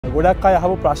ගොඩක් අය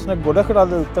අහපු ප්‍රශ්න ගොඩකට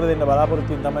අද උත්තර දෙන්න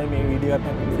බලාපොරොත්තු වෙන තමයි මේ වීඩියෝ එක.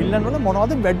 ෆින්ලන්ඩ් වල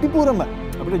මොනවද වැඩිපුරම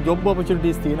අපිට ජොබ්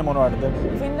ඔපචුනිටිස් තියෙන මොනවද?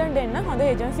 ෆින්ලන්ඩ් එන්න හොඳ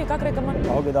ඒජන්සි එකක් රෙකමන්ඩ්.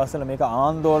 පහුගිය දවස්වල මේක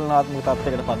ආందోලනාත්මක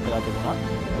තත්යකට පත් වෙලා තිබුණා.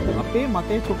 අපේ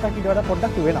මතේ චුට්ටක් ඊට වඩා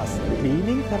පොඩ්ඩක් වෙනස්.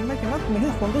 ක්ලීනින් කරන කෙනෙක්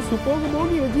මෙහෙ හොඳ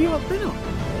සුපෝගෝගී ජීවත් වෙනවා.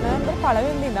 නවම්බර්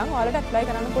පළවෙනිදා ඉඳන් ඔයාලට ඇප්ලයි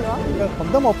කරන්න පුළුවන්. ඒක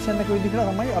හොඳම ඔප්ෂන් එක විදිහට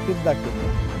තමයි අපිත් දැක්කේ.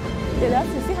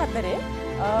 2024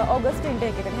 ඕගස්ට්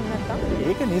ඉන්ටේක් එකට එහෙම නැත්නම්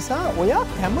ඒක නිසා ඔයා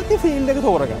කැමති ෆීල්ඩ් එක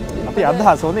තෝරගන්න. අපි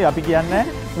අදහස හොඳයි අපි කියන්නේ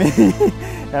මේ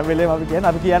හැම වෙලේම අපි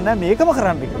කියන්නේ මේකම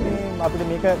කරන්න කියලා. මේ අපිට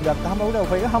මේක ගත්තාම උඩ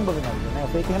ඔෆර් එක හම්බ වෙනවා. නෑ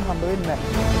ඔෆර් එක එහෙම හම්බ වෙන්නේ නෑ.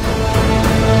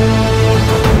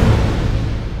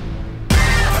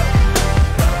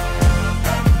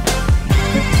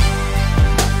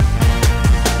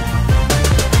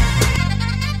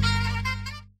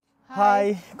 හායි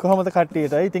කොහොමද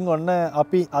කට්ටියට? ඉතින් ඔන්න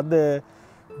අපි අද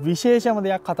විශේෂම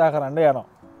දෙයක් කතා කරන්න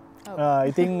යනවා.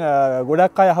 ඉතින්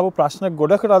ගොඩක් අය අහපු ප්‍රශ්න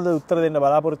ගොඩකට අද උත්තර දෙන්න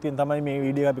බලාපොරොත්තු වෙන තමයි මේ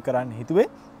වීඩියෝ එක අපි කරන්න හිතුවේ.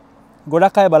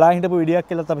 ගොඩක් අය බලා හිටපු වීඩියෝ එකක්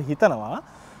කියලා අපි හිතනවා.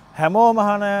 හැමෝම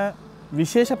අහන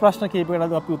විශේෂ ප්‍රශ්න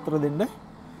කීපයකට අපි උත්තර දෙන්න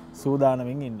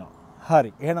සූදානමින් ඉන්නවා.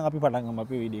 හරි. එහෙනම් අපි පටන් ගමු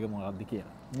අපි වීඩියෝ එක මොකක්ද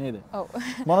කියලා. නේද? ඔව්.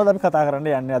 මොනවද අපි කතා කරන්න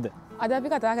යන්නේ අද? අද අපි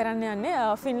කතා කරන්න යන්නේ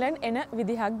ෆින්ලන්ඩ් එන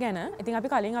විදිහක් ගැන. ඉතින්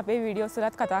අපි කලින් අපේ වීඩියෝස්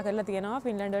වලත් කතා කරලා තියෙනවා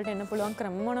ෆින්ලන්ඩ් වලට එන්න පුළුවන්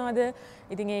ක්‍රම මොනවද?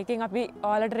 ඉතින් ඒකෙන් අපි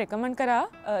ඔයාලට රෙකමන්ඩ් කරා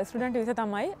ස්ටුඩන්ට් වීසා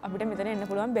තමයි අපිට මෙතන එන්න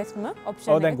පුළුවන් බෙස්ට්ම ඔප්ෂන්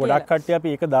එක. ඔව් දැන් ගොඩක් කට්ටිය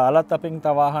අපි ඒක දාලත් අපෙන්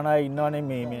තව අහන අය ඉන්නවනේ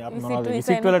මේ අපි මොනවද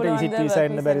විසිට් වලට විසිට් වීසා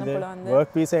එන්න බැරිද?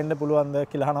 වර්ක් වීසා එන්න පුළුවන්ද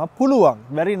කියලා අහනවා. පුළුවන්.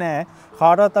 බැරි නෑ.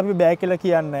 කාටවත් අපි බෑ කියලා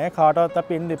කියන්නේ නෑ. කාටවත්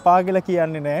අපි එන්න එපා කියලා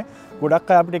කියන්නේ නෑ.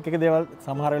 ගොඩක් අය අපිට එක දේවල්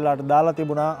සමහර වෙලාවට දාලා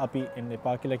තිබුණා. අපි එන්න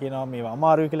එපා කියලා කියනවා. මේවා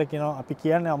අමාරුයි කියලා කියනවා. අපි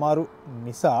කියන්නේ අමාරු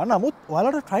නිසා. නමුත්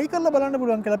ඔයාලට try කරලා බලන්න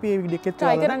පුළුවන් කියලා අපි මේ වීඩියෝ එකෙත්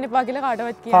try කරන්න එපා කියලා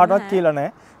කාටවත් කියලා නෑ.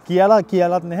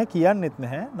 කියලාත් නැහැ කියන්නෙත්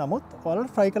නැහැ. නමුත්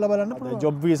ඔයාලට try කරලා බලන්න පුළුවන්.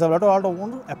 ජොබ් වීසා වලට ඔයාලට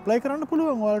ඕන apply කරන්න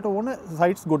පුළුවන්. ඔයාලට ඕන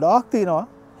sites ගොඩාක් තියෙනවා.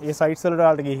 ඒ sites වලට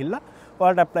ඔයාලට ගිහිල්ලා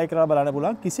ඔයාලට apply කරලා බලන්න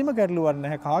පුළුවන්. කිසිම ගැටලුවක්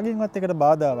නැහැ. කාගෙන්වත් එකට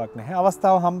බාධාවක් නැහැ.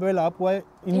 අවස්ථාව හම්බ වෙලා ආපු අය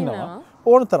ඉන්නවා.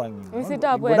 ඕන තරම් ඉන්නවා. විසිට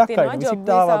ආපු අය ඉන්නවා. ජොබ්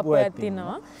වීසා ආපු අය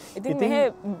ඉන්නවා. ඉතින් මෙහෙ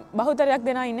බහුතරයක්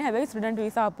දෙනා ඉන්නේ හැබැයි ස්ටුඩන්ට්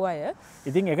වීසා ආපු අය.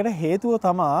 ඉතින් ඒකට හේතුව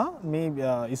තමයි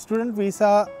මේ ස්ටුඩන්ට්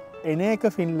වීසා එන එක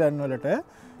ෆින්ලන්ඩ් වලට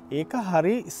ඒක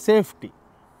හරි සේෆ්ටි.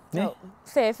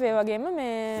 සේෆ් වේ වගේම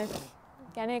මේ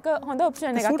කියන්නේ ඒක හොඳ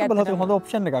ඔප්ෂන් එකක් ඇත්තටම. හොඳ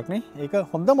ඔප්ෂන් එකක් නේ. ඒක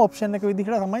හොඳම ඔප්ෂන් එක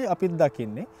විදිහට තමයි අපිත්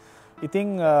දකින්නේ.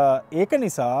 ඉතින් ඒක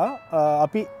නිසා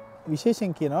අපි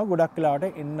විශේෂයෙන් කියනවා ගොඩක්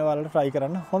වෙලාවට එන්න වලට try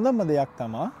කරන්න හොඳම දෙයක්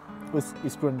තමයි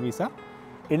ස්ටුඩන්ට් වීසා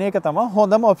එන එක තමයි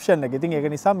හොඳම ඔප්ෂන් එක. ඉතින් ඒක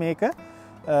නිසා මේක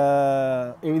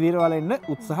ඒ විදිහට වල එන්න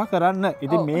උත්සාහ කරන්න.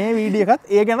 ඉතින් මේ වීඩියෝ එකත්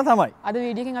ඒ ගැන තමයි. අද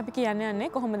වීඩියෝ එකෙන් අපි කියන්න යන්නේ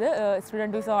කොහොමද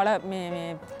ස්ටුඩන්ට් වීසා වල මේ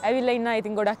ඇවිල්ලා ඉන්න අය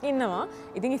ඉතින් ගොඩක් ඉන්නවා.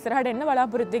 ඉතින් ඉස්සරහට එන්න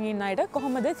බලාපොරොත්තු වෙන ඉන්න අයට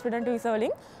කොහොමද ස්ටුඩන්ට් වීසා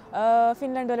වලින්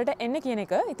ෆින්ලන්ඩ් වලට එන්න කියන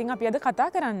එක. ඉතින් අපි අද කතා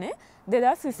කරන්නේ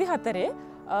 2024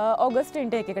 ඕගස්ට්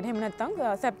ඉන්ටේක් එකට එහෙම නැත්නම්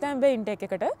සැප්තැම්බර් ඉන්ටේක්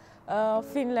එකට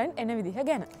ෆින්ලන්ඩ් එන විදිහ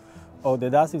ගැන. ඔව්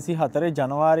 2024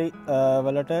 ජනවාරි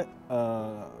වලට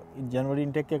ජනවරි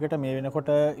ඉන්ටෙක් එකට මේ වෙනකොට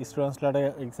ස්ටුඩන්ට්ස්ලාට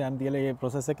එක්සෑම් දීලා ඒ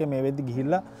ප්‍රොසෙස් එකේ මේ වෙද්දි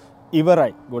ගිහිල්ලා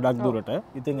ඉවරයි ගොඩක් දුරට.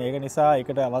 ඉතින් ඒක නිසා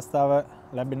ඒකට අවස්ථාව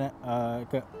ලැබෙන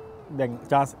එක දැන්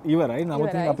chance ඉවරයි.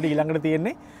 නමුත් අපිට ඊළඟට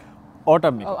තියෙන්නේ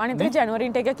ඕටම් එක. ඔව් අනිත් ජනවරි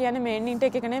ඉන්ටේක් එක කියන්නේ මේන්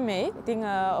ඉන්ටේක් එක නෙමෙයි. ඉතින්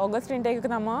ඕගස්ට් ඉන්ටේක් එක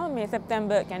තමයි මේ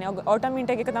සැප්තැම්බර් කියන්නේ ඕටම්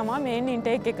ඉන්ටේක් එක තමයි මේන්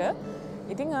ඉන්ටේක් එක.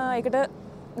 ඉතින් ඒකට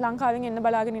ලංකාවෙන් එන්න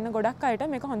බලාගෙන ඉන්න ගොඩක් අයට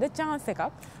මේක හොඳ chance එකක්.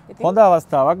 හොඳ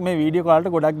අවස්ථාවක්. මේ වීඩියෝ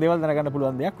කාලට ගොඩක් දේවල් දැනගන්න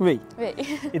පුළුවන් දෙයක් වෙයි.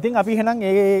 ඉතින් අපි එහෙනම්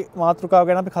ඒ මාතෘකාව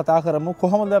ගැන අපි කතා කරමු.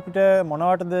 කොහොමද අපිට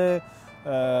මොනවටද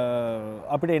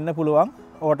අපිට එන්න පුළුවන්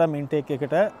ඕටම් ඉන්ටේක්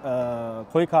එකට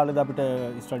කොයි කාලෙද අපිට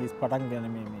ස්ටඩීස් පටන් ගන්න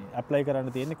මේ ඇප්ලයි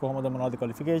කරන්න තියෙන්නේ කොහොමද මොනවද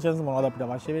ක්වොලිෆිකේෂන්ස් මොනවද අපිට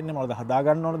අවශ්‍ය වෙන්නේ මොනවද හදා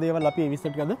ගන්න ඕන දේවල් අපි ඒ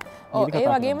විස්තර ටිකද ඒ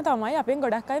වගේම තමයි අපෙන්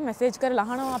ගොඩක් අය මැසේජ් කරලා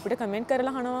අහනවා අපිට කමෙන්ට්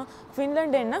කරලා අහනවා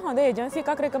ෆින්ලන්ඩ් එන්න හොඳ ඒජන්සි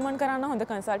එකක් රෙකමන්ඩ් කරන්න හොඳ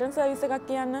කන්සල්ටන්ට් සර්විස් එකක්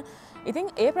කියන්න.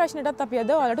 ඉතින් ඒ ප්‍රශ්නෙටත් අපි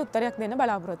අද ඔයාලට උත්තරයක් දෙන්න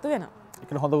බලාපොරොත්තු වෙනවා.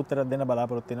 ඒකට හොඳ උත්තරයක් දෙන්න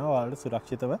බලාපොරොත්තු වෙනවා. ඔයාලට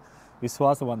සුරක්ෂිතව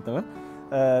විශ්වාසවන්තව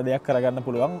දෙයක් කරගන්න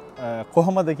පුළුවන්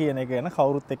කොහොමද කියන එක ගැන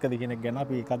කවුරුත් එක්කද කියන එක ගැන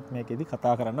අපි ඒකත් මේකෙදි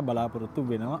කතා කරන්න බලාපොරොත්තු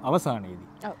වෙනවා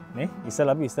අවසානයේදී. නේ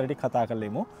ඉස්සෙල්ලා අපි විස්තර ටික කතා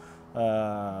කරලෙමු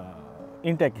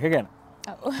ඉන්ටෙක් එක ගැන.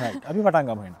 right අපි පටන්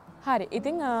ගමු එහෙනම්. හරි.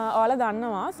 ඉතින් ඔයාලා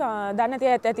දන්නවා දන්න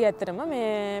ඇති ඇත්තටම මේ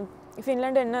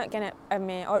ෆින්ලන්ඩ් එන්න කියන්නේ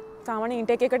මේ සාමාන්‍ය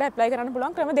ඉන්ටේක් එකට ඇප්ලයි කරන්න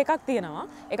පුළුවන් ක්‍රම දෙකක් තියෙනවා.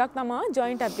 එකක් තමයි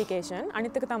ජොයින්ට් ඇප්ලිකේෂන්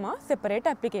අනිත් එක තමයි සෙපරේට්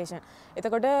ඇප්ලිකේෂන්.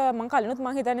 එතකොට මම කලිනුත්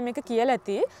මම හිතන්නේ මේක කියලා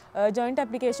ඇති ජොයින්ට්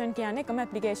ඇප්ලිකේෂන් කියන්නේ එකම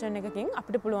ඇප්ලිකේෂන් එකකින්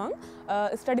අපිට පුළුවන්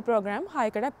ස්ටඩි ප්‍රෝග්‍රෑම්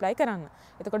 6කට ඇප්ලයි කරන්න.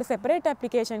 එතකොට සෙපරේට්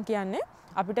ඇප්ලිකේෂන් කියන්නේ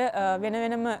අපිට වෙන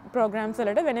වෙනම ප්‍රෝග්‍රෑම්ස්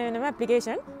වලට වෙන වෙනම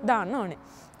ඇප්ලිකේෂන් දාන්න ඕනේ.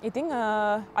 ඉතින්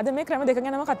අද මේ ක්‍රම දෙක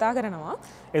ගැනම කතා කරනවා.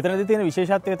 එතනදී තියෙන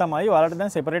විශේෂත්වය තමයි ඔයාලට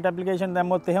දැන් separate application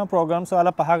දැම්මොත් එහෙම programs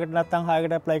ඔයාලා 5කට නැත්නම්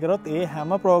 6කට apply කරොත් ඒ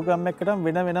හැම program එකකටම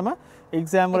වෙන වෙනම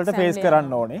exam වලට face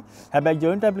කරන්න ඕනේ. හැබැයි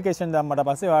joint application දැම්මට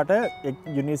පස්සේ ඔයාට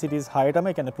universities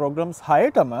 6ටම ඒ කියන්නේ programs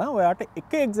 6ටම ඔයාට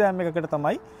එක exam එකකට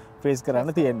තමයි face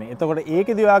කරන්න තියෙන්නේ. එතකොට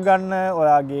ඒකෙදි ඔයා ගන්න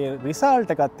ඔයාගේ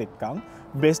result එකත් එක්කම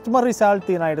bestම result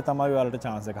තියෙන අයට තමයි ඔයාලට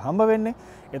chance එක හම්බ වෙන්නේ.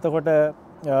 එතකොට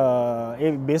ඒ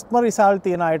බෙස්ට්ම රිසල්ට්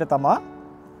තියෙන අයට තමයි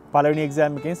පළවෙනි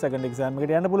එක්සෑම් එකෙන් සෙකන්ඩ් එක්සෑම්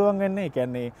එකට යන්න පුළුවන් වෙන්නේ. ඒ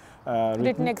කියන්නේ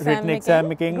රිටන්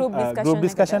එක්සෑම් එකෙන් ගෲප්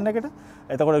ඩිස්කෂන් එකට.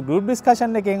 එතකොට ගෲප්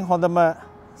ඩිස්කෂන් එකෙන් හොඳම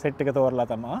සෙට් එක තෝරලා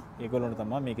තමයි ඒගොල්ලොන්ට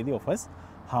තමයි මේකෙදි ඔෆර්ස්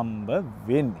හම්බ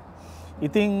වෙන්නේ.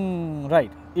 ඉතින්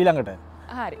රයිට් ඊළඟට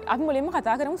හරි අපි මුලින්ම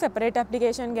කතා කරමු සෙපරේට්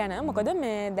ඇප්ලිකේෂන් ගැන. මොකද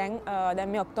මේ දැන්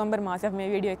මේ ඔක්තෝබර් මාසයේ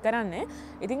මේ වීඩියෝ එක කරන්නේ.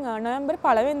 ඉතින් නොවැම්බර්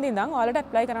 1 වෙනිදා ඉඳන් ඔයාලට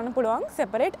ඇප්ලයි කරන්න පුළුවන්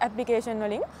සෙපරේට් ඇප්ලිකේෂන්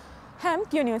වලින් හැම්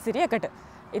යුනිවර්සිටි එකට.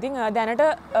 ඉතින් දැනට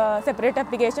සෙපරේට්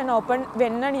ඇප්ලිකේෂන් ඕපන්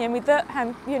වෙන්න නියමිත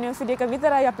හැම් යුනිවර්සිටි එක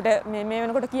විතරයි අපිට මේ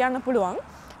වෙනකොට කියන්න පුළුවන්.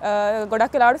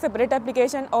 ගොඩක් වෙලාවට සෙපරේට්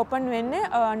ඇප්ලිකේෂන් ඕපන් වෙන්නේ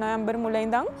නොවැම්බර් මුල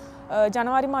ඉඳන්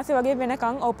ජනවාරි මාසේ වගේ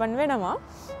වෙනකන් ඕපන් වෙනවා.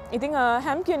 ඉතින්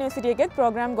හැම් යුනිවර්සිටි එකේ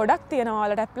ප්‍රෝග්‍රෑම් ගොඩක් තියෙනවා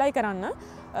ඔයාලට ඇප්ලයි කරන්න.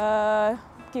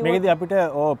 මේකදී අපිට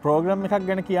ප්‍රෝග්‍රෑම් එකක්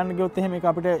ගැන කියන්න ගියොත් එහෙම මේක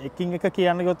අපිට එකින් එක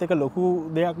කියන්න ගියොත් ඒක ලොකු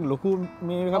දෙයක් ලොකු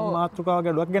මේක මාතෘකාවක්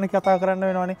ගැඩුවක් ගැන කතා කරන්න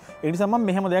වෙනවනේ. ඒ නිසා මම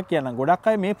මෙහෙම දෙයක් කියන්නම්. ගොඩක්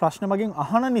අය මේ ප්‍රශ්න මගෙන්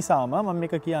අහන නිසාම මම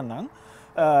මේක කියන්නම්.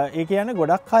 ඒ කියන්නේ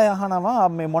ගොඩක් අය අහනවා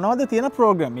මේ මොනවද තියෙන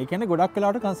ප්‍රෝග්‍රෑම්. ඒ කියන්නේ ගොඩක්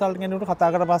වෙලාවට කන්සල්ටන්ට් කෙනෙකුට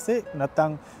කතා කරලා පස්සේ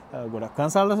නැත්තම් ගොඩක්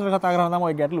කන්සල්ටන්ට්ස් වලට කතා කරනවා තමයි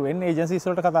ඔය ගැටලු වෙන්නේ. ඒජන්සිස්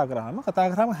වලට කතා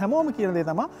කරාම හැමෝම කියන දේ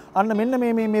තමයි අන්න මෙන්න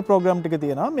මේ ප්‍රෝග්‍රෑම් ටික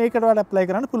තියෙනවා. මේකට ඔයාලට ඇප්ලයි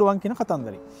කරන්න පුළුවන් කියන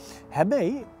කතන්දරේ.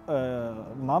 හැබැයි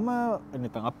මම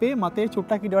නැත්නම් අපේ මතේ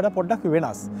චුට්ටක් ඊට වඩා පොඩ්ඩක්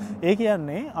වෙනස්. ඒ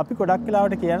කියන්නේ අපි ගොඩක්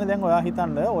වෙලාවට කියන්නේ දැන් ඔයා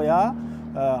හිතන්න ඔයා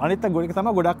අනිත් ගොඩක්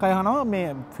තමයි ගොඩක් අය අහනවා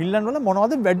මේ ෆින්ලන්ඩ් වල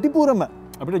මොනවද වැඩිපුරම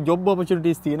අපිට ජොබ්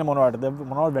ඔපචුනිටිස් තියෙන මොනවටද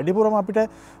මොනවද වැඩිපුරම අපිට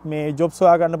මේ ජොබ්ස්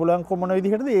හොයා ගන්න පුළුවන් මොන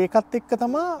විදිහටද ඒකත් එක්ක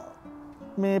තමයි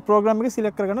මේ ප්‍රෝග්‍රෑම් එක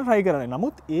සිලෙක්ට් කරගන්න try කරන්නේ.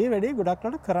 නමුත් ඒ වැඩේ ගොඩක්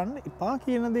වෙලාවට කරන්න එපා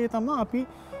කියන දේ තමයි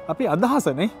අපි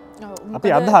අදහසනේ.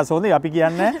 අපි අදහස හොඳයි අපි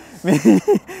කියන්නේ මේ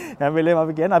හැම වෙලේම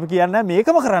අපි කියන්නේ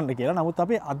මේකම කරන්න කියලා. නමුත්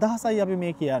අපේ අදහසයි අපි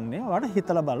මේ කියන්නේ. ඔයාලට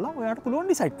හිතලා බලලා ඔයාලට පුළුවන්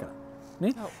ඩිසයිඩ් කරන්න.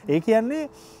 නේ? ඒ කියන්නේ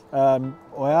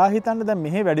ඔයා හිතන්න දැන්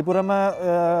මෙහි වැඩිපුරම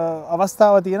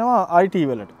අවස්ථාව තියෙනවා IT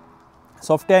වලට.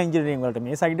 software engineering වලට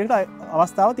මේ සයිඩ් එකට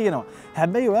අවස්ථාව තියෙනවා.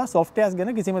 හැබැයි ඔයා softwares ගැන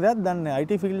කිසිම දෙයක් දන්නේ නැහැ.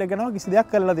 IT field එක ගැන කිසි දෙයක්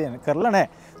කරලා නැහැ.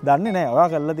 දන්නේ නැහැ. ඔයා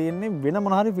කරලා තියෙන්නේ වෙන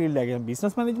මොන හරි field එකක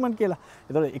business management කියලා.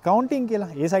 ඒතකොට accounting කියලා.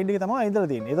 ඒ සයිඩ් එකේ තමයි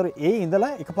ඉඳලා තියෙන්නේ. ඒතකොට ඒ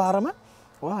ඉඳලා එකපාරම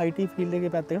ඔයා IT field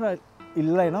එකේ පැත්තකට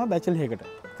ඉල්ලලා එනවා bachelor එකකට.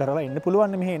 කරලා එන්න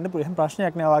පුළුවන් මෙහෙ එන්න පුළුවන්. එහෙම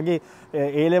ප්‍රශ්නයක් නෑ. ඔයාගේ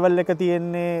A level එක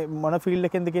තියෙන්නේ මොන field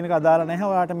එකෙන්ද කියන එක අදාළ නැහැ.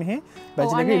 ඔයාට මෙහෙ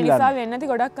bachelor එක ඉල්ලන්න. ඒ නිසා වෙන්නේ නැති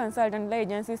ගොඩක් කන්සල්ටන්ට්ලා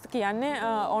ඒජන්සිස් කියන්නේ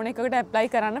ඕන එකකට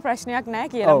ඇප්ලයි කරන්න ප්‍රශ්නයක්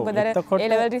නැහැ කියලා. මොකද අර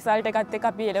A level result එකත් එක්ක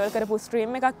අපි A level කරපු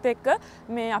stream එකත් එක්ක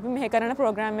මේ අපි මෙහෙ කරන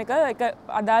program එක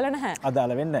අදාළ නැහැ.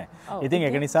 අදාළ වෙන්නේ නැහැ. ඉතින්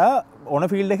ඒක නිසා ඕන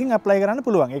field එකකින් apply කරන්න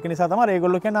පුළුවන්. ඒක නිසා තමයි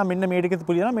ඒගොල්ලෝ කියනවා මෙන්න මේ ටික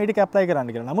පුළුවන් මේ ටික apply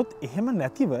කරන්න කියලා. නමුත් එහෙම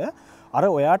නැතිව අර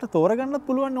ඔයාට තෝරගන්නත්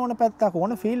පුළුවන් ඕන පැත්තක්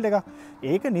ඕන ෆීල්ඩ් එකක්.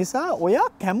 ඒක නිසා ඔයා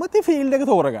කැමති ෆීල්ඩ් එක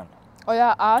තෝරගන්න.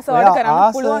 ඔයා ආසවට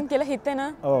කරන්න පුළුවන් කියලා හිතෙන.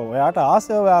 ඔව් ඔයාට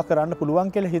ආසව ඔයා කරන්න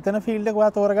පුළුවන් කියලා හිතන ෆීල්ඩ් එක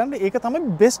ඔයා තෝරගන්න. ඒක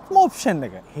තමයි බෙස්ට්ම ඔප්ෂන්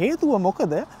එක. හේතුව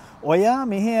මොකද? ඔයා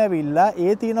මෙහෙ ඇවිල්ලා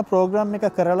ඒ තියෙන ප්‍රෝග්‍රෑම් එක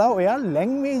කරලා ඔයා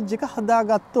ලැන්ග්වේජ් එක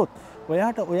හදාගත්තොත්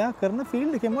ඔයාට ඔයා කරන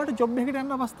ෆීල්ඩ් එකෙන් ඔයාට ජොබ් එකකට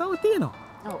යන්න අවස්ථාවක් තියෙනවා.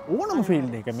 ඕනම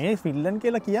ෆීල්ඩ් එක. මේ ෆින්ලන්ඩ්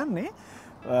කියලා කියන්නේ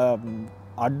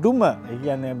අඩුම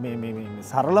කියන්නේ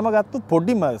සරලම ගත්තොත්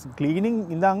පොඩිම ක්ලීනින්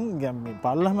ඉඳන්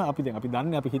පල්ලම අපි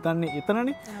දන්නේ අපි හිතන්නේ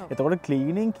එතනනේ. එතකොට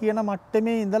ක්ලීනින් කියන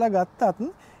මට්ටමේ ඉඳලා ගත්තත්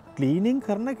ක්ලීනින්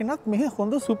කරන කෙනත් මෙහි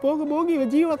හොඳ සුපෝගභෝගීව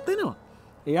ජීවත් වෙනවා.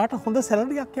 එයාට හොඳ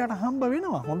සැලරියක් එයාට හම්බ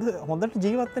වෙනවා. හොඳට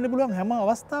ජීවත් වෙන්න පුළුවන් හැම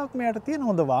අවස්ථාවකම එයාට තියෙන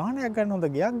හොඳ වාහනයක් ගන්න හොඳ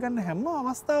ගෙයක් ගන්න හැම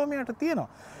අවස්ථාවකම එයාට තියෙනවා.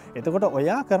 එතකොට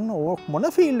ඔයා කරන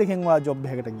මොන ෆීල්ඩ් එකෙන් ඔයා ජොබ්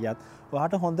එකකට ගියත්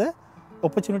ඔයාට හොඳ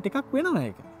ඔපචුනිටි එකක් වෙනවා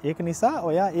ඒක. ඒක නිසා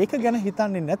ඔයා ඒක ගැන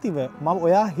හිතන්නේ නැතිව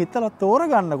ඔයා හිතලා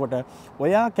තෝරගන්නකොට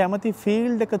ඔයා කැමති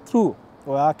ෆීල්ඩ් එක through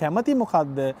ඔයා කැමති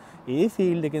මොකද්ද ඒ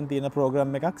ෆීල්ඩ් එකෙන් තියෙන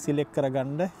ප්‍රෝග්‍රෑම් එකක් සිලෙක්ට්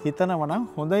කරගන්න හිතනවා නම්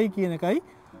හොඳයි කියන එකයි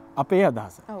අපේ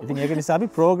අදහස. ඉතින් ඒක නිසා අපි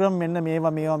ප්‍රෝග්‍රෑම් මෙන්න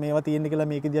මේවා තියෙන කියලා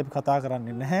මේකදී අපි කතා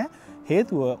කරන්නේ නැහැ.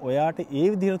 හේතුව ඔයාට ඒ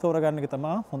විදිහට තෝරගන්න එක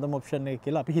තමයි හොඳම ඔප්ෂන් එක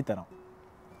කියලා අපි හිතනවා.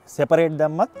 සෙපරේට්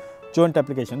දැම්මත් ජොයින්ට්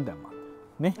ඇප්ලිකේෂන් දැම්මත්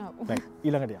නේ.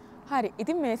 ඊළඟට හරි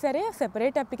ඉතින් මේ සැරේ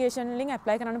සෙපරේට් ඇප්ලිකේෂන් වලින්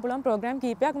ඇප්ලයි කරන්න පුළුවන් ප්‍රෝග්‍රෑම්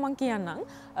කීපයක් මම කියන්නම්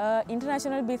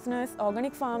ඉන්ටර්නැෂනල් බිස්නස්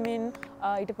ඕගනික් ෆාමින්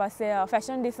ඊට පස්සේ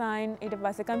ෆැෂන් ඩිසයින් ඊට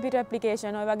පස්සේ කම්පියුටර්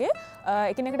ඇප්ලිකේෂන් ඔය වගේ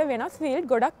එකිනෙකට වෙනස් ෆීල්ඩ්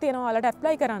ගොඩක් තියෙනවා ඔයාලට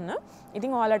ඇප්ලයි කරන්න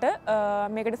ඉතින් ඔයාලට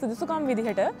මේකට සුදුසුකම්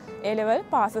විදිහට A level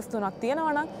passes 3ක්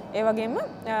තියෙනවා නම් ඒ වගේම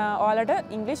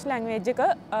ඔයාලට ඉංග්‍රීසි ලැන්ග්වේජ් එක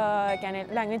කියන්නේ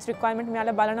ලැන්ග්වේජ් රික්වයර්මන්ට්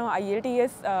මෙයාලා බලනවා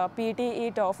IELTS PTE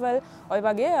TOEFL ඔය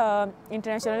වගේ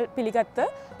ඉන්ටර්නැෂනල් පිළිගත්ත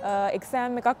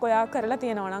එක්සෑම් එකක් ඔයා කරලා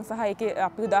තියෙනවා නම් සහ ඒකේ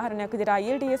අපි උදාහරණයක් විදිහට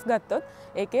IELTS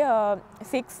ගත්තොත් ඒකේ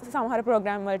 6 සමහර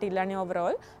ප්‍රෝග්‍රෑම් වලට ඉල්ලන්නේ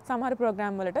ඕවරෝල් සමහර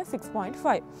ප්‍රෝග්‍රෑම් වලට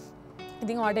 6.5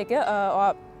 ඉතින් ඔයාලට ඒක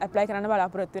ඇප්ලයි කරන්න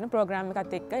බලාපොරොත්තු වෙන ප්‍රෝග්‍රෑම්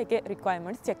එකත් එක්ක ඒකේ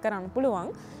රික්වයර්මන්ට්ස් චෙක් කරන්න පුළුවන්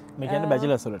මේ කියන්නේ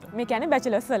බැචලර්ස් වලට මේ කියන්නේ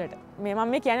බැචලර්ස් වලට මේ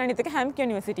මම මේ කියන්නේ අනිත් එක හැම්ක්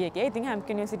යුනිවර්සිටි එකේ ඉතින්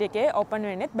හැම්ක් යුනිවර්සිටි එකේ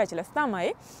ඕපන් වෙන්නේ බැචලර්ස්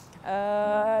තමයි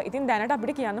ඉතින් දැනට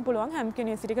අපිට කියන්න පුළුවන් හැම්ක්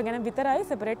යුනිවර්සිටි එක ගැන විතරයි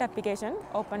සෙපරේට් ඇප්ලිකේෂන්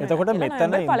ඕපන් වෙනවා එතකොට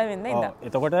මෙතන පළවෙනිදා ඉඳන්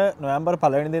එතකොට නොවැම්බර්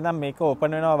පළවෙනිදා ඉඳන් මේක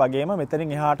ඕපන් වෙනවා වගේම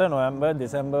මෙතනින් එහාට නොවැම්බර්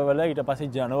දෙසැම්බර් වල ඊට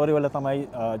පස්සේ ජනවාරි වල තමයි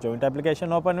ජොයින්ට්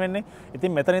ඇප්ලිකේෂන් ඕපන් වෙන්නේ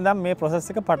ඉතින් මෙතන ඉඳන් මේ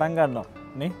ප්‍රොසෙස් එක පටන් ගන්නවා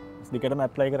නේ දෙකටම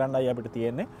ඇප්ලයි කරන්නයි අපිට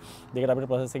තියෙන්නේ දෙකට අපිට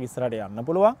ප්‍රොසෙස් එක ඉස්සරහට යන්න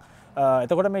පුළුවන්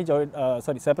එතකොට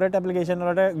මේ සෙපරේට් ඇප්ලිකේෂන්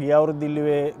වලට ගිය අවුරුද්ද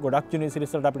දිල්ලුවේ ගොඩක්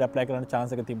යුනිවර්සිටිස් වලට අපිට ඇප්ලයි කරන්න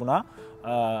chance එක තිබුණා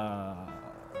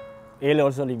A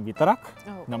levels වලින් විතරක්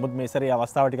නමුත් මේ සැරේ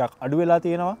අවස්ථාව ටිකක් අඩු වෙලා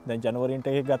තියෙනවා දැන් ජනවරි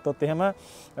ඉන්ටේක් එක ගත්තොත් එහෙම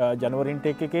ජනවරි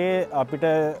ඉන්ටේක් එකේ අපිට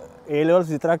A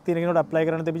levels විතරක් තියෙන කෙනෙකුට ඇප්ලයි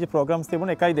කරන්න තිබිච්ච ප්‍රෝග්‍රෑම්ස්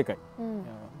තිබුණේ 1යි 2යි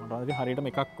මට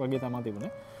හරියටම එකක් වගේ තමයි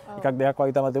තිබුණේ එකක් දෙකක්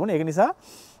වගේ තමයි තිබුණේ ඒක නිසා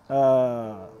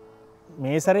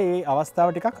මේ සැරේ ඒ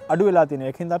අවස්ථාව ටිකක් අඩු වෙලා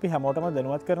තියෙනවා ඒකින්ද අපි හැමෝටම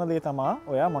දැනුවත් කරන දේ තමයි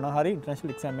ඔයා මොන හරි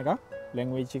ඉන්ටර්නැෂනල් එක්සෑම් එකක්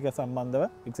ලැන්ග්වේජ් එක සම්බන්ධව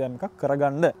එක්සෑම් එකක්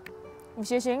කරගන්න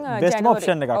විශේෂයෙන්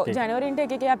ජනවරි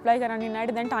ඉන්ටේක් එකේ ඇප්ලයි කරන්න ඉන්න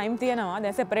අයට දැන් ටයිම් තියෙනවා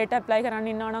දැන් සෙපරේට් ඇප්ලයි කරන්න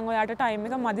ඉන්නවා නම් ඔයාට ටයිම්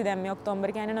එක මදි දැන් මේ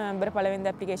ඔක්තෝබර් කියන්නේ නොවැම්බර් 1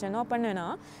 වෙනිදා ඇප්ලිකේෂන් ඕපන්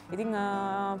වෙනවා ඉතින්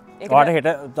ඒක ඔයාට හෙට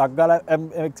ටක් ගාලා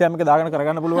එක්සෑම් එක දාගෙන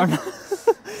කරගන්න පුළුවන්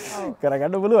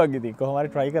කරගන්න පුළුවන් ඉතින් කොහොම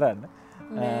හරි try කරන්න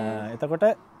එතකොට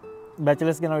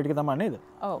බැචලර්ස් ගැන ඔය ටික තමයි නේද?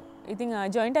 ඔව්. ඉතින්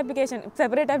ජොයින්ට් ඇප්ලිකේෂන්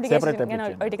සෙපරේට් ඇප්ලිකේෂන් ගැන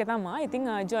ඔය ටික තමයි. ඉතින්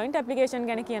ජොයින්ට් ඇප්ලිකේෂන්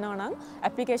ගැන කියනවා නම්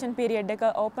ඇප්ලිකේෂන් පීරියඩ් එක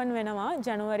ඕපන් වෙනවා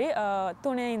ජනවාරි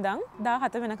 3 ඉඳන්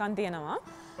 17 වෙනකන් තියෙනවා.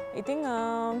 ඉතින්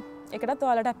ඒකටත්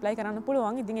ඔයාලට ඇප්ලයි කරන්න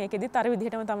පුළුවන්. ඉතින් ඒකෙදිත් අර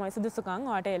විදිහටම තමයි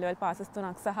සුදුසුකම්. ඔයාලට A level passes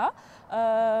 3ක් සහ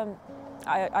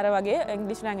අර වගේ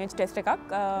ඉංග්‍රීසි ලැන්ග්වේජ් ටෙස්ට්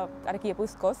එකක් අර කියපු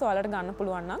ස්කෝර්ස් ඔයාලට ගන්න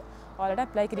පුළුවන් නම් ඔයාලට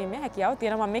ඇප්ලයි කිරීමේ හැකියාව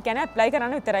තියෙනවා. මම මේ කියන්නේ ඇප්ලයි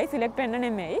කරන්න විතරයි සිලෙක්ට් වෙන්න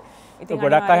නෙමෙයි. ඉතින්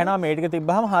ගොඩක් අය හිනා මේ ටික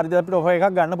තිබ්බහම හරියට අපිට ඔෆර් එකක්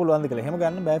ගන්න පුළුවන්ද කියලා. එහෙම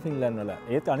ගන්න බෑ ෆින්ලන්ඩ් වල.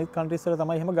 ඒත් අනිත් කන්ට්‍රීස් වල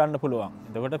තමයි එහෙම ගන්න පුළුවන්.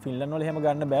 එතකොට ෆින්ලන්ඩ් වල එහෙම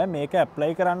ගන්න බෑ. මේක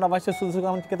ඇප්ලයි කරන්න අවශ්‍ය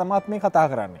සුදුසුකම් ටික තමයි අපි මේ කතා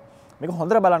කරන්නේ. මේක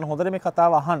හොඳට බලන්න හොඳට මේ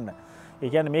කතාව අහන්න. ඒ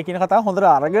කියන්නේ මේ කියන කතාව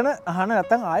හොඳට අරගෙන අහන්න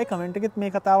නැත්නම් ආයේ කමෙන්ට් එකෙත්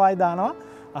මේ කතාව ආයේ දානවා.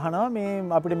 අහනවා මේ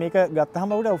අපිට මේක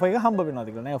ගත්තහම අපිට ඔෆර් එක හම්බ වෙනවද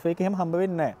කියලා. නෑ ඔෆර් එක එහෙම හම්බ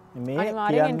වෙන්නේ නෑ. මේ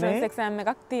කියන්නේ එන්ට්‍රන්ස් එක්සෑම්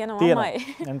එකක් තියෙනවාමයි.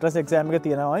 එන්ට්‍රන්ස් එක්සෑම් එක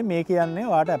තියෙනවාමයි. මේ කියන්නේ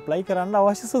ඔයාලට ඇප්ලයි කරන්න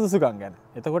අවශ්‍ය සුදුසුකම් ගැන.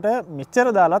 එතකොට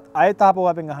මෙච්චර දාලත් ආයෙත් ආපහු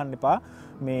අපෙන් අහන්න එපා.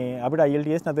 මේ අපිට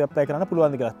IELTS නැතුව ඇප්ලයි කරන්න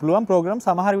පුළුවන්ද කියලා. පුළුවන් ප්‍රෝග්‍රෑම්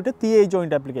සමහර විට TA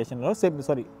ජොයින්ට් ඇප්ලිකේෂන්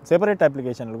වල සෙපරේට්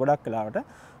ඇප්ලිකේෂන් වල ගොඩක් වෙලාවට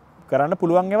කරන්න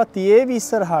පුළුවන් ඒවා තියේවි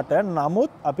ඉස්සරහට.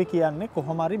 නමුත් අපි කියන්නේ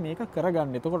කොහොම හරි මේක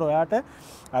කරගන්න. එතකොට ඔයාට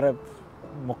අර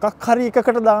මොකක් හරි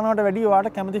එකකට දානවට වැඩිය ඔයාට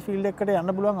කැමති ෆීල්ඩ් එකකට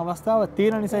යන්න පුළුවන් අවස්ථාවක්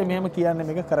තියෙන නිසා මෙහෙම කියන්නේ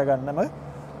මේක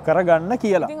කරගන්න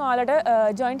කියලා. ඉතින් ඔයාලට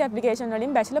ජොයින්ට් ඇප්ලිකේෂන්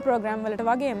වලින් බැචලර් ප්‍රෝග්‍රෑම් වලට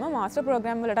වගේම මාස්ටර්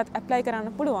ප්‍රෝග්‍රෑම් වලටත් ඇප්ලයි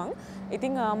කරන්න පුළුවන්.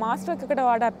 ඉතින් මාස්ටර් එකකට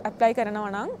ඔයාට ඇප්ලයි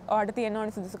කරනවා නම් ඔයාට තියෙන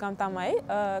ඕනි සුදුසුකම් තමයි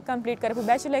කම්ප්ලීට් කරපු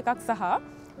බැචලර් එකක් සහ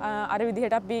අර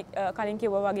විදිහට අපි කලින්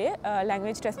කිව්වා වගේ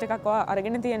ලැන්ග්වේජ් ටෙස්ට් එකක්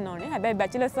අරගෙන තියෙන්න ඕනේ. හැබැයි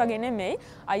බැචලර්ස් වගේ නෙමෙයි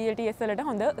IELTS වලට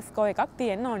හොඳ ස්කෝර් එකක්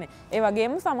තියෙන්න ඕනේ. ඒ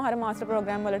වගේම සමහර මාස්ටර්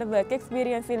ප්‍රෝග්‍රෑම් වලට වර්ක්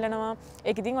එක්ස්පීරියන්ස් ඉල්ලනවා.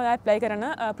 ඒක ඉතින් ඔයා ඇප්ලයි කරන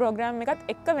ප්‍රෝග්‍රෑම් එකත්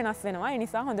එක්ක වෙනස් වෙනවා. ඒ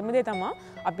නිසා හොඳම දේ තමයි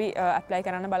අපි ඇප්ලයි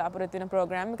කරන්න බලාපොරොත්තු වෙන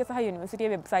ප්‍රෝග්‍රෑම් එක සහ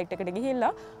යුනිවර්සිටි වෙබ්සයිට් එකට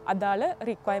ගිහිල්ලා අදාළ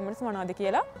රික්වයර්මන්ට්ස් මොනවද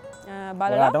කියලා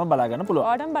බලලා බලා ගන්න පුළුවන්.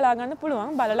 ඔයාටම බලා ගන්න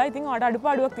පුළුවන්. බලලා ඉතින් ඔයාට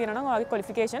අඩුපාඩුවක් තියෙනවා නම් ඔයාගේ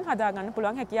ක්වොලිෆිකේෂන් හදා ගන්න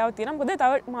පුළුවන් හැකියාව තියෙනවා. මොකද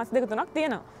තව මාස දෙක තුනක්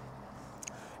තියෙනවා.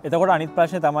 එතකොට අනිත්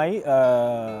ප්‍රශ්නේ තමයි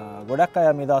ගොඩක් අය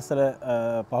මේ දවස්වල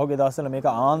පහුගිය දවස්වල මේක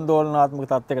ආందోලනාත්මක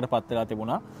තත්යකට පත් වෙලා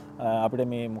තිබුණා. අපිට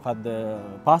මේ මොකද්ද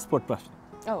પાස්පෝර්ට් ප්‍රශ්නේ.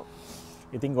 ඔව්.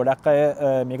 ඉතින් ගොඩක් අය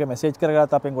මේක මෙසේජ්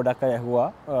කරගත්ත අපෙන් ගොඩක් අය ඇහුවා.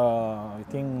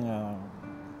 ඉතින්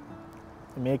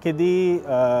මේකෙදී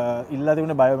ඉල්ලා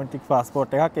තිබුණේ බයෝමෙට්‍රික්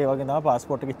පාස්පෝර්ට් එකක්. ඒ වගේ තමයි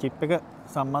පාස්පෝර්ට් එකේ චිප් එක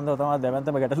සම්බන්ධව තමයි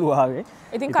දැවැන්තම ගැටලුව ආවේ.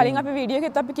 ඉතින් කලින් අපි වීඩියෝ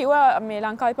එකෙත් අපි කිව්වා මේ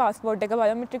ලංකාවේ පාස්පෝර්ට් එක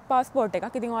බයෝමෙට්‍රික් පාස්පෝර්ට්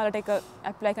එකක්. ඉතින් ඔයාලට ඒක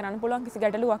ඇප්ලයි කරන්න පුළුවන් කිසි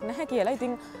ගැටලුවක් නැහැ කියලා.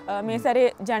 ඉතින් මේ සැරේ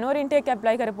ජනවරි ඉන්ටේක්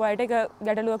ඇප්ලයි කරපු අයට ඒක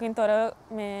ගැටලුවකින් තොර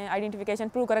මේ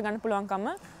අයිඩෙන්ටිෆිකේෂන් ප්‍රූව් කරගන්න පුළුවන්කම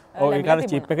ඒක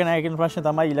චිප් එක නැහැ කියන ප්‍රශ්නේ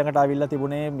තමයි ඊළඟට ආවිල්ලා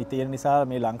තිබුණේ මිතිය නිසා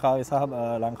මේ ලංකාවේ සහ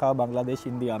ලංකාව බංග්ලාදේශ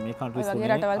ඉන්දියා මේ කන්ට්‍රීස්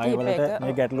තුනේ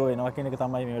මේ ගැටලුව එනවා කියන එක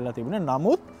තමයි මේ වෙලා තිබුණේ.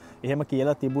 නමුත් එහෙම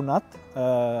කියලා තිබුණත්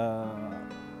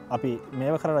අපි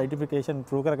මේව කර රයිටිෆිකේෂන්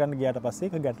ප්‍රූව් කරගන්න ගියාට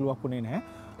පස්සේ ඒක ගැටලුවක් වුණේ නැහැ.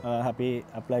 අපි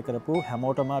ඇප්ලයි කරපු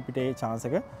හැමෝටම අපිට ඒ chance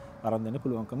එක අරන් දෙන්න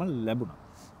පුළුවන්කම ලැබුණා.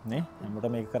 නේ හැමෝට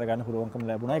මේක කරගන්න පුළුවන්කම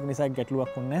ලැබුණා. ඒක නිසා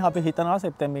ගැටලුවක් වුණේ නැහැ. අපි හිතනවා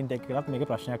සෙප්තැම්බර් ඉන්ටේක් එකත් මේක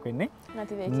ප්‍රශ්නයක් වෙන්නේ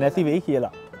නැති වෙයි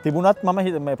කියලා. තිබුණත්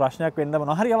මම මේ ප්‍රශ්නයක් වෙන්න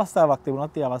මොන හරි අවස්ථාවක්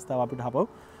තිබුණත් ඒ අවස්ථාව අපිට හපව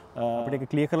අපිට ඒක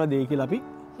ක්ලියර් කරලා දෙයි කියලා අපි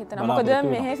හිතනවා. මොකද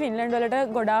මෙහි ෆින්ලන්ඩ් වලට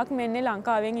ගොඩාක් මෙන්නේ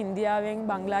ලංකාවෙන් ඉන්දියාවෙන්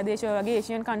බංග්ලාදේශ වගේ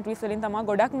ඒෂියන් කන්ට්‍රීස් වලින් තමයි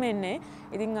ගොඩක් මෙන්නේ.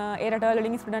 ඉතින් ඒ රටවල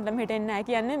වලින් ස්ටුඩන්ට්ලා මෙහෙට එන්නේ නැහැ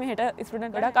කියන්නේ මෙහෙට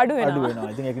ස්ටුඩන්ට් ගොඩක් අඩු වෙනවා.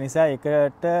 ඉතින් ඒක නිසා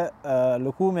ඒකට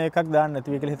ලොකු මේකක් දාන්න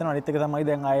නැති වෙයි කියලා හිතනවා. අනිත් එක තමයි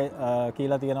දැන් ආයේ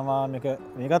කියලා තියෙනවා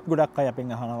මේකත් ගොඩක් අය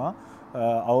අපෙන් අහනවා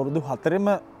අවුරුදු 4ෙම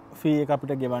ෆී එක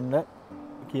අපිට ගෙවන්න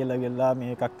කියලා වෙලා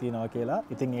මේකක් තියෙනවා කියලා.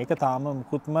 ඉතින් ඒක තාම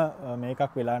මුකුත්ම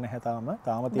මේකක් වෙලා නැහැ තාම.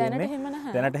 තාම තියෙන්නේ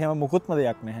දැනට එහෙම මුකුත්ම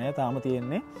දෙයක් නැහැ. තාම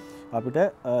තියෙන්නේ අපිට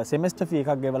සෙමෙස්ටර් ෆී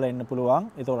එකක් ගෙවලා එන්න පුළුවන්.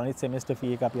 ඒතකොට අනිත් සෙමෙස්ටර්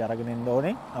ෆී එක අපි අරගෙන එන්න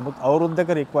ඕනේ. නමුත්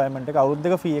අවුරුද්දක රික්වයර්මන්ට් එක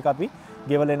අවුරුද්දක ෆී එක අපි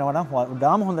ගෙවලා එනවා නම්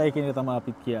වඩාම හොඳයි කියන එක තමයි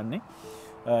අපිත් කියන්නේ.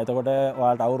 එතකොට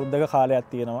ඔයාලට අවුරුද්දක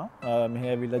කාලයක් තියෙනවා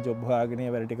මෙහෙ ඇවිල්ලා ජොබ් හොයාගෙන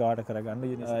වැඩ ටික වාට කරගන්න.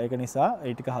 ඒක නිසා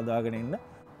ඒ ටික හදාගෙන ඉන්න.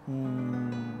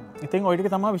 ඉතින් ඔය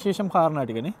ටික තමයි විශේෂම කාරණා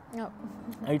ටිකනේ. ඔව්.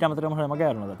 ඊට අමතරව මොනවද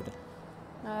ගෑරුණාද අපිට?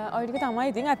 ඔය ටික තමයි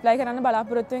ඉතින් ඇප්ලයි කරන්න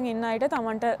බලාපොරොත්තු වෙන ඉන්න අයට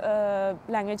තමන්ට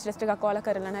ලැන්ග්වේජ් ටෙස්ට් එකක් ඔයාලා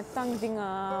කරලා නැත්නම් ඉතින්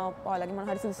ඔයාලගේ මොන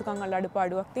හරි සුදුසුකම් වල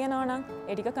අඩුපාඩුවක් තියෙනවා නම්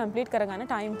ඒ ටික කම්ප්ලීට් කරගන්න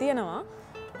ටයිම් තියෙනවා.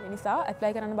 ඒ නිසා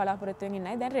ඇප්ලයි කරන්න බලාපොරොත්තු වෙන ඉන්න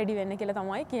අය දැන් රෙඩි වෙන්න කියලා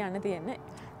තමයි කියන්න තියෙන්නේ.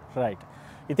 රයිට්.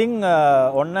 ඉතින්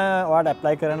ඔන්න ඔයාලට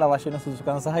ඇප්ලයි කරන්න අවශ්‍ය වෙන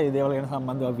සුදුසුකම් සහ ඒ දේවල් ගැන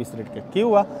සම්බන්ධව අපි විස්තර ටිකක්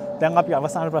කිව්වා. දැන් අපි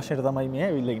අවසාන ප්‍රශ්නෙට තමයි මේ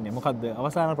ඇවිල්ලා ඉන්නේ. මොකද්ද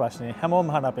අවසාන ප්‍රශ්නේ? හැමෝම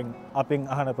අහන අපෙන්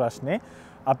අහන ප්‍රශ්නේ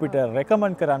අපිට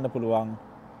රෙකමන්ඩ් කරන්න පුළුවන්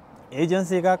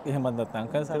ඒජන්සි එකක් එහෙම නැත්නම්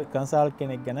කන්සල්ට්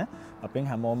කෙනෙක් ගැන අපෙන්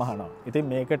හැමෝම අහනවා. ඉතින්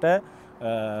මේකට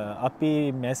අපි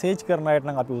මැසේජ් කරන අයට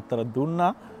නම් අපි උත්තර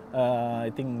දුන්නා.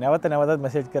 ඉතින් නැවතත්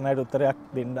මැසේජ් කරන අයට උත්තරයක්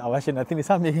දෙන්න අවශ්‍ය නැති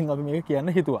නිසා මේකෙන් අපි මේක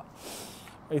කියන්න හිතුවා.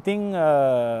 ඉතින්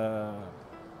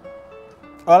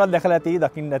ඔයාලා දැකලා ඇති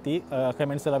දකින්න ඇති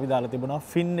කමෙන්ට්ස් වල අපි දාලා තිබුණා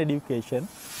ෆින් এডুকেෂන්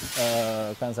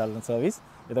කන්සල්ටන්ට් සර්විස්.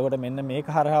 එතකොට මෙන්න මේක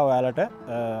හරහා ඔයාලට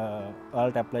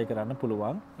ඇප්ලයි කරන්න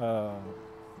පුළුවන්.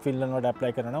 ෆින්ලන්ඩ් වලට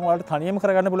ඇප්ලයි කරනවා නම් ඔයාලට තනියම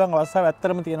කරගන්න පුළුවන් අවස්ථාව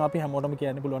ඇත්තටම තියෙනවා. අපි හැමෝටම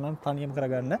කියන්න පුළුවන් නම් තනියම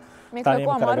කරගන්න. මේක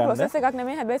අමාරු ප්‍රොසෙස් එකක්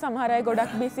නෙමෙයි. හැබැයි සමහර අය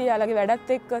ගොඩක් බිසි යාලගේ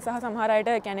වැඩත් එක්ක සහ සමහර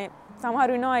අයට කියන්නේ සමහර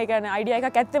වෙනවා ඒ කියන්නේ අයිඩියා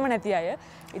එකක් ඇත්තෙම නැති අය.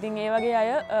 ඉතින් ඒ වගේ අය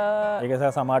ඒක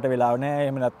සමහරට වෙලාව නැහැ.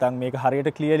 එහෙම නැත්නම් මේක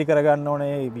හරියට ක්ලියර්ලි කරගන්න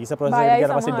ඕනේ. වීසා ප්‍රොසෙස් එක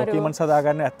ඊට පස්සේ ඩොකියුමන්ට්ස්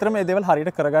හදාගන්න. ඇත්තටම මේ දේවල්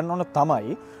හරියට කරගන්න ඕන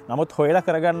තමයි. නමුත් හොයලා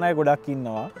කරගන්න අය ගොඩක්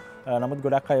ඉන්නවා. නමුත්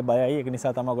ගොඩක් අය බයයි. ඒක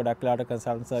නිසා තමයි ගොඩක් වෙලාට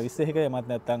කන්සල්ටන්ට් සර්විස් එකක එමත්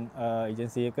නැත්නම්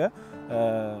ඒජන්සි එක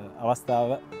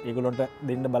අවස්ථාව ඒගොල්ලන්ට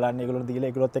දෙන්න බලන්නේ. ඒගොල්ලන්ට දීලා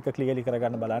ඒගොල්ලොත් එක්ක ක්ලියර්ලි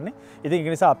කරගන්න බලන්නේ. ඉතින් ඒක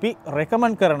නිසා අපි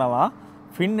රෙකමන්ඩ් කරනවා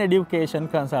Finn education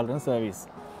consultant service.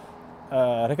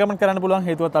 Recommend කරන්න පුළුවන්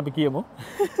හේතුවත් අපි කියමු.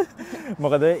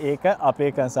 මොකද ඒක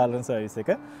අපේ කන්සල්ටන්ට් සර්විස්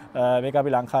එක. මේක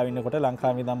අපි ලංකාවේ ඉන්නකොට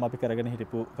ලංකාවේ ඉඳන් අපි කරගෙන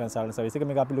හිටපු කන්සල්ටන්ට් සර්විස් එක.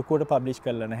 මේක අපි ලොකුවට පබ්ලිෂ්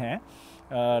කරලා නැහැ.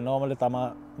 නෝමලි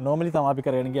තමයි අපි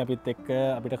කරගෙන ගියේ අපිත් එක්ක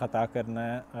අපිට කතා කරන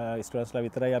ස්ටුඩන්ට්ස්ලා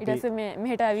විතරයි අපි. ඊට පස්සේ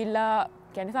මෙහෙට ඇවිල්ලා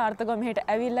කියන්නේ සාර්ථකව මෙහෙට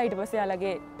ඇවිල්ලා ඊට පස්සේ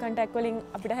යාලගේ කන්ටැක්ට් වලින්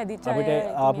අපිට හැදිච්ච අය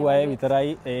අපිට ආපු අය විතරයි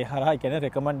ඒ හරහා කියන්නේ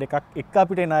රෙකමන්ඩ් එකක් එක්ක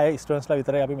අපිට එන අය ස්ටුඩන්ට්ස්ලා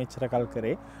විතරයි අපි මෙච්චර කල්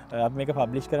කරේ. අපි මේක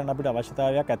පබ්ලිෂ් කරන්න අපිට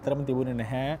අවශ්‍යතාවයක් ඇත්තටම තිබුණේ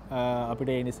නැහැ.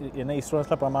 අපිට එන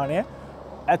ස්ටුඩන්ට්ස්ලා ප්‍රමාණය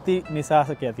ඇති නිසා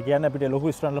කියන්නේ අපිට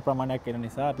ලොකු ස්ටුඩන්ට්ලා ප්‍රමාණයක් එන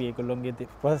නිසා අපි ඒගොල්ලොන්ගේ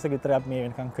ප්‍රොසෙස් එක විතරයි අපි මේ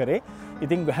වෙනකන් කරේ.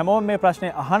 ඉතින් හැමෝම මේ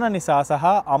ප්‍රශ්නේ අහන නිසා සහ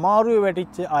අමාරුවේ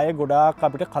වැටිච්ච අය ගොඩාක්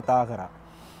අපිට කතා කරා.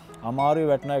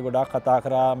 අමාරුවේ වැටෙන අය ගොඩාක් කතා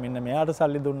කරා. මෙන්න මෙයාට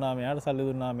සල්ලි දුන්නා, මෙයාට සල්ලි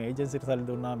දුන්නා, මේ ඒජන්සියට සල්ලි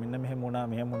දුන්නා, මෙන්න මෙහෙම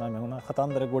වුණා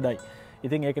කතන්දර ගොඩයි.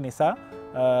 ඉතින් ඒක නිසා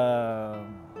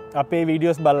අපේ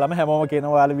වීඩියෝස් බලලාම හැමෝම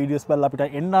කියනවා ඔයාලා වීඩියෝස් බලලා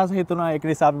අපිට එන්න ආස හිතුණා. ඒක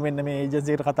නිසා අපි මෙන්න මේ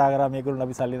ඒජන්සියට කතා කරා. මේගොල්ලෝ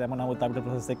අපි සල්ලි දැම්මා. නමුත් අපිට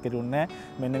ප්‍රොසෙස් එක කෙරුන්නේ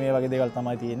නැහැ. මෙන්න මේ වගේ දේවල්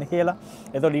තමයි තියෙන්නේ කියලා.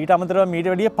 ඒතකොට ඊට අමතරව මීට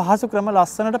වැඩිය පහසු ක්‍රම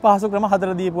ලස්සනට පහසු ක්‍රම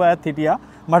හදලා දීපු අයත් හිටියා.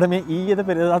 මට මේ ඊයේද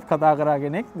පෙරේදත් කතා කරා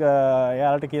කෙනෙක්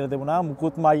එයාලට කියලා දෙමුණා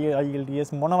මුකුත්ම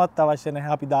IELTS මොනවත් අවශ්‍ය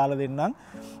නැහැ. අපි දාලා දෙන්නම්.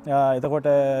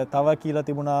 එතකොට තව කියලා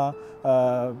තිබුණා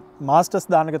මාස්ටර්ස්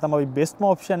දාන එක තමයි බෙස්ට්ම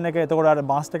ඔප්ෂන් එක. එතකොට අර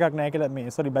මාස්ටර් එකක් නැහැ කියලා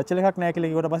මේ බැචලර් එකක් නැහැ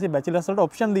කියලා කිව්වට පස්සේ බැචලර්ස් වලට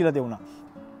ඔප්ෂන් දීලා දෙවුණා.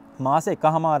 මාස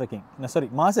එකමාරකින්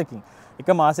මාසකින්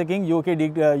එක මාසකින් UK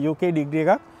ඩිග්‍රී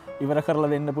එකක් ඉවර කරලා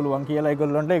දෙන්න පුළුවන් කියලා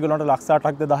ඒගොල්ලන්ට ලක්ෂ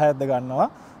 8ක්ද 10ක්ද ගන්නවා.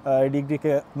 ඩිග්‍රී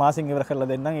එක මාසින් ඉවර කරලා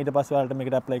දෙන්නම් ඊට පස්සේ ඔයාලට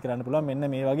මේකට ඇප්ලයි කරන්න පුළුවන් මෙන්න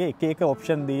මේ වගේ එක එක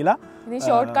ඔප්ෂන් දීලා ඉතින්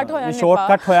ෂෝට්කට් හොයන්න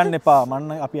ෂෝට්කට් හොයන්න එපා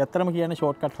මම අපි ඇත්තටම කියන්නේ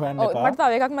ෂෝට්කට් හොයන්න එපා මට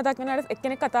තව එකක් මතක් වෙනවා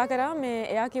එක්කෙනෙක් කතා කරා මේ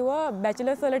එයා කිව්වා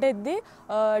බැචලර්ස් වලට එද්දි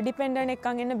ඩිපෙන්ඩන්ට්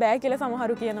එක්කන් එන්න බෑ කියලා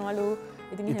සමහරු කියනවලු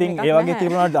ඉතින් ඒ වගේ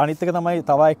තිබුණා අනිත් එක තමයි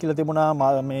තව එක් කියලා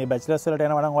තිබුණා මේ බැචලර්ස් වලට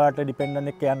යනවා නම් ඔයාලට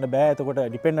ඩිපෙන්ඩන්ට් එක යන්න බෑ එතකොට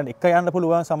ඩිපෙන්ඩන්ට් එක යන්න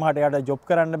පුළුවන් සමහරට එයාට ජොබ්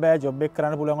කරන්න බෑ ජොබ් එක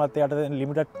කරන්න පුළුවන් වත් එයාට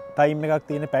ලිමිටඩ් ටයිම් එකක්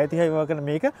තියෙන පැය 30යි වගේ කරන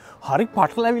මේක හරි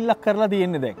පටලැවිල්ලක් කරලා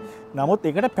තියෙන්නේ දැන් නමුත්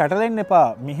ඒකට පැටලෙන්න එපා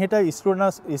මෙහෙට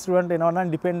ස්ටුඩන්ට් එනවා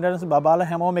නම් ඩිපෙන්ඩන්ට්ස් බබාලා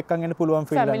හැමෝම එක්කන් එන්න පුළුවන්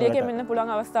ෆින්ලන්ඩ් වලට ෆැමිලි එකෙන් එන්න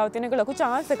පුළුවන් අවස්ථාවක් තියෙන එක ලොකු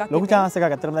chance එකක් ලොකු chance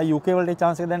එකක් අතරම දැන් UK වලට ඒ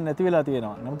chance එක දැන් නැති වෙලා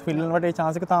තියෙනවා නමුත් ෆින්ලන්ඩ් වලට ඒ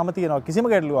chance එක තාම තියෙනවා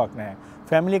කිසිම ගැටලුවක් නැහැ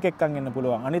ෆැමිලි එක එක්කන් එන්න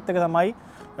පුළුවන් අනිත් එක තමයි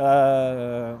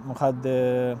මොකක්ද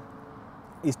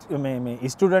මේ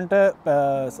ස්ටුඩන්ට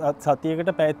සතියකට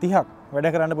පැය 30ක් වැඩ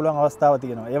කරන්න පුළුවන් අවස්ථාව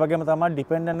තියෙනවා ඒ වගේම තමයි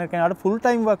ඩිපෙන්ඩන්ට් කෙනාට ෆුල්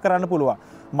ටයිම් වර්ක් කරන්න පුළුවන්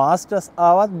මාස්ටර්ස්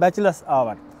ආවත් බැචලර්ස්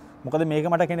ආවත් මොකද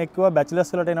මේක මට කෙනෙක් කිව්වා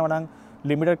බැචලර්ස් වලට එනවා නම්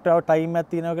ලිමිටඩ් ටයිම්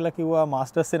එකක් තියෙනවා කියලා කිව්වා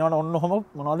මාස්ටර්ස් එනවා නම් ඔන්න ඔහම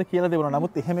මොනවද කියලා දෙවුණා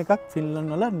නමුත් එහෙම එකක්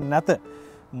ෆින්ලන්ඩ් වල නැත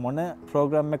මොන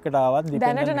ප්‍රෝග්‍රම් එකකට ආවත්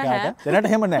ඩිපෙන්ඩන්ට් එකට දැනට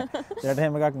එහෙම නැහැ දැනට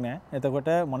එහෙම එකක් නැහැ එතකොට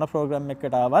මොන ප්‍රෝග්‍රම්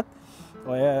එකකට ආවත්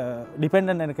ඔය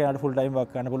ඩිපෙන්ඩන්ට් කෙනාට ෆුල් ටයිම්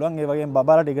වර්ක් කරන්න පුළුවන් ඒ වගේම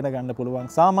බබාලට ඉගෙන ගන්න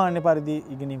පුළුවන් සාමාන්‍ය පරිදි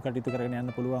ඉගෙනීම් කටයුතු කරගෙන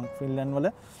යන්න පුළුවන් ෆින්ලන්ඩ් වල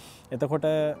එතකොට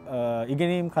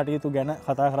ඉගෙනීම් කටයුතු ගැන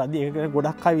කතා කරද්දී ඒක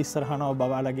ගොඩක් අය විස්තර අහනවා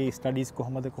බබාලගේ ස්ටඩීස්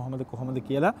කොහොමද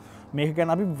කියලා මේක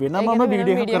ගැන අපි වෙනමම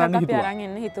වීඩියෝ එකක්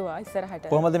කරන්න හිතුවා ඉස්සරහට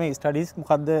කොහොමද මේ ස්ටඩීස්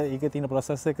මොකද්ද ඒකේ තියෙන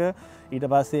ප්‍රොසෙස් එක ඊට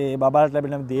පස්සේ බබාලට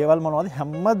ලැබෙන දේවල් මොනවද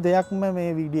හැම දෙයක්ම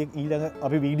මේ වීඩියෝ ඊළඟ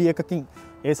අපි වීඩියෝ එකකින්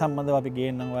ඒ සම්බන්ධව අපි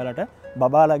ගේන්නම් ඔයාලට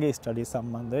බබාලගේ ස්ටඩීස්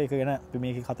සම්බන්ධව ඒක ගැන අපි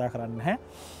මේකේ කතා කරන්නේ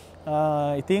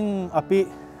නැහැ ඉතින් අපි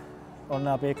ඔන්න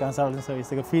අපේ කන්සල්ටන්ට් සර්විස්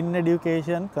එක ෆින්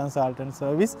එඩියුකේෂන් කන්සල්ටන්ට්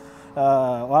සර්විස්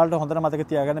ඔයාලට හොඳට මතක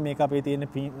තියාගන්න මේක අපේ තියෙන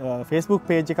Facebook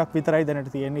page එකක් විතරයි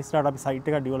දැනට තියෙන්නේ ඉස්සරහට අපි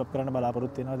site එක develop කරන්න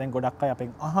බලාපොරොත්තු වෙනවා දැන් ගොඩක් අය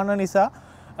අපෙන් අහන නිසා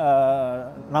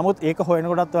නමුත් ඒක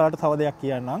හොයනකොටත් ඔයාලට තව දෙයක්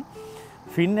කියන්නම්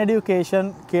ෆින්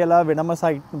එඩියුකේෂන් කියලා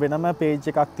වෙනම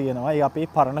page එකක් තියෙනවා ඒ අපේ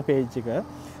පරණ page එක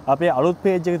අපේ අලුත්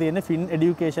page එක තියෙන්නේ ෆින්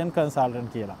එඩියුකේෂන්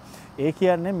කන්සල්ටන්ට් කියලා ඒ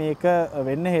කියන්නේ මේක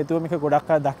වෙන්න හේතුව මේක ගොඩක්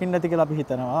අය දකින්න නැති කියලා අපි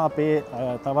හිතනවා අපේ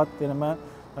තවත් වෙනම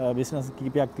බිස්නස්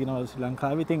කීපයක් තියෙනවා ශ්‍රී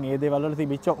ලංකාවේ. ඉතින් ඒ දේවල් වල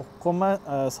තිබිච්ච ඔක්කොම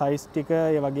සයිස් ටික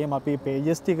ඒ වගේම අපේ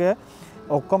පේජස් ටික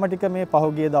ඔක්කොම ටික මේ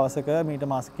පහුගිය දවසක මීට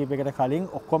මාස කිහිපයකට කලින්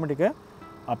ඔක්කොම ටික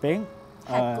අපෙන්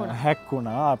හැක්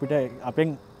වුණා.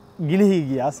 අපෙන් ගිලිහි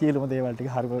ගියා සියලුම දේවල් ටික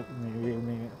හරිම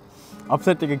මේ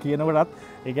අප්සෙට් එක කියනකොටත්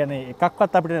ඒ කියන්නේ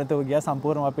එකක්වත් අපිට නැතුව ගියා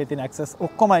සම්පූර්ණයෙන්ම අපේ තියෙන ඇක්සස්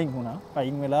ඔක්කොම අයින් වුණා.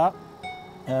 අයින් වෙලා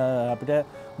අපිට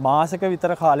මාසක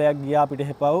විතර කාලයක් ගියා අපිට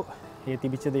හෙපව් ඒ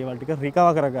තිබිච්ච දේවල් ටික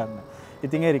රිකවර් කරගන්න.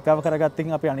 ඉතින් ඒ රිකවර්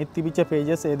කරගත්තින් අපි අනිත් තිබිච්ච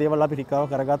පේජස් ඒ දේවල් අපි රිකවර්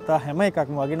කරගත්තා හැම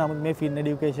එකක්ම වගේ. නමුත් මේ ෆින්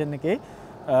එඩියුකේෂන් එකේ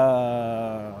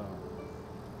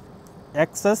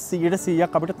ඇක්සස්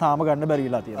 100% අපිට තාම ගන්න බැරි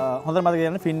වෙලා තියෙනවා. හොඳට මතක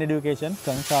තියාගන්න ෆින් එඩියුකේෂන්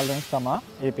කන්සල්ටන්ට්ස් තමයි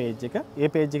මේ පේජ් එක. ඒ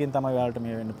පේජ් එකෙන් තමයි ඔයාලට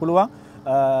මේ වෙන්න පුළුවන්.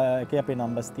 ඒකේ අපේ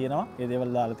නම්බර්ස් තියෙනවා. ඒ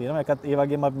දේවල් දාලා තියෙනවා. ඒකත් ඒ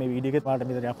වගේම අපි මේ වීඩියෝ එකේ ඔයාලට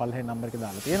මෙතන පල්ලෙහාන් නම්බර් එක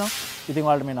දාලා තියෙනවා. ඉතින්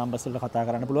ඔයාලට මේ නම්බර්ස් වලට කතා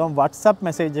කරන්න පුළුවන්. WhatsApp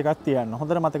message එකක් තියන්න.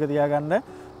 හොඳට මතක තියාගන්න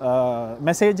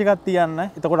message එකක් තියන්න.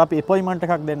 එතකොට අපි appointment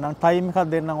එකක් දෙන්නම්, time එකක්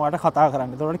දෙන්නම් ඔයාලට කතා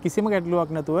කරන්න. එතකොට කිසිම ගැටලුවක්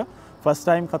නැතුව first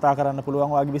time කතා කරන්න පුළුවන්.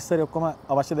 ඔයාගේ විස්තරي ඔක්කොම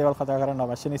අවශ්‍ය දේවල් කතා කරන්න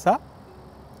අවශ්‍ය නිසා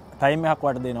ටයිම් එකක්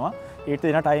වට දෙනවා. ඊට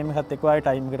දෙන ටයිම් එකත් එක්ක ආයේ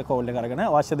ටයිම් එකට කෝල් එක කරගෙන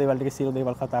අවශ්‍ය දේවල් ටික සියලු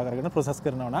දේවල් කතා කරගෙන ප්‍රොසෙස්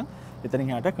කරනවා නම් එතනින්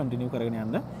එහාට කන්ටිනියු කරගෙන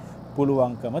යන්න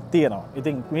පුළුවන්කම තියෙනවා.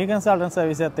 ඉතින් මේ කන්සල්ටන්ට්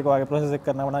සර්විස් එකත් එක්ක ඔයගේ ප්‍රොසෙස් එක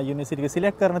කරනවා නම් යුනිවර්සිටි එක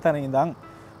සිලෙක්ට් කරන තැන ඉඳන්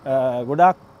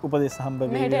ගොඩාක් උපදෙස් හම්බ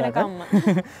වෙයි.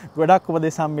 ගොඩාක්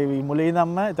උපදෙස් හම්බ වෙයි මුලින්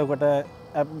ඉඳන්ම. එතකොට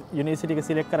යුනිවර්සිටි එක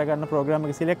සිලෙක්ට් කරගන්න ප්‍රෝග්‍රෑම්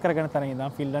එක සිලෙක්ට් කරගන්න තැන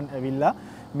ඉඳන් ෆින්ලන්ඩ් ඇවිල්ලා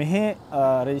මෙහි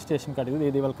රෙජිස්ට්‍රේෂන් කටයුතු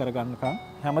මේ දේවල් කරගන්නකම්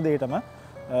හැම දෙයකම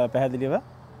පැහැදිලිව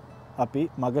අපි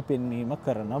මඟ පෙන්වීම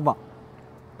කරනවා.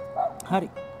 හරි.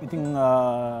 ඉතින්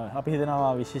අපි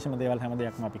හිතනවා විශේෂම දේවල් හැම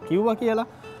දෙයක්ම අපි කිව්වා කියලා.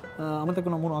 අමතක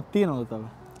මොනවද තියෙනවද තව?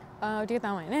 ටික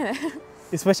තමයි නේද?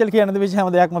 ස්පෙෂල් කියන්න දෙවිච්ච හැම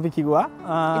දෙයක්ම අපි කිව්වා.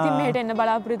 ඉතින් මෙහෙට එන්න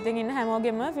බලාපොරොත්තු වෙන ඉන්න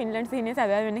හැමෝගෙම ෆින්ලන්ඩ් සීනේ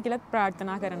සැබෑ වෙන්න කියලා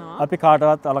ප්‍රාර්ථනා කරනවා. අපි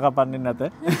කාටවත් අලකපන්නේ නැත.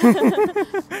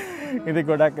 ඉතින්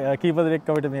ගොඩක් කීප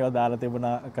දෙනෙක් අපිට මේවා දාලා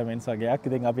තිබුණා කමෙන්ට්ස් වගේක්.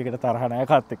 ඉතින් අපි එකට තරහ නැහැ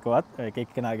කාත් එක්කවත්. එක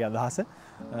එක්කෙනාගේ අදහස.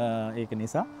 ඒක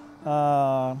නිසා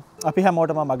අපි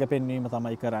හැමෝටම මඟ පෙන්වීම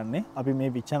තමයි කරන්නේ. අපි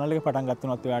මේ channel එක පටන්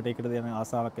ගත්තොත් ඔයාලට ඒකට දෙන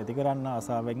ආසාවක් ඇති කරන්න,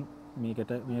 ආසාවෙන්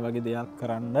මේකට මේ වගේ දෙයක්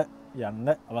කරන්න යන්න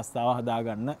අවස්ථාව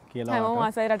හදාගන්න කියලා. හැමෝම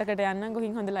ආසයි රටකට යන්න,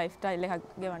 ගොහින් හොඳ ලයිෆ් ස්ටයිල් එකක්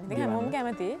ගෙවන්න. ඉතින් හැමෝම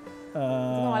කැමතියි.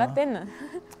 ඔයාලත් එන්න.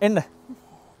 එන්න.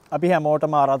 අපි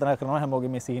හැමෝටම ආරාධනා කරනවා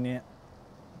හැමෝගේ මේ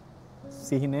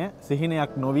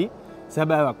සිහිනයක් නොවි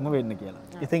සැබෑවක්ම වෙන්න කියලා.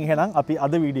 ඉතින් එහෙනම් අපි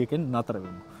අද වීඩියෝ එකෙන් නතර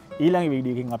වෙමු. ඊළඟ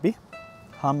වීඩියෝ එකෙන් අපි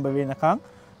හම්බ වෙනකන්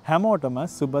හැමෝටම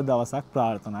සුබ දවසක්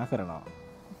ප්‍රාර්ථනා කරනවා.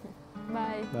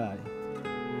 බයි. බයි.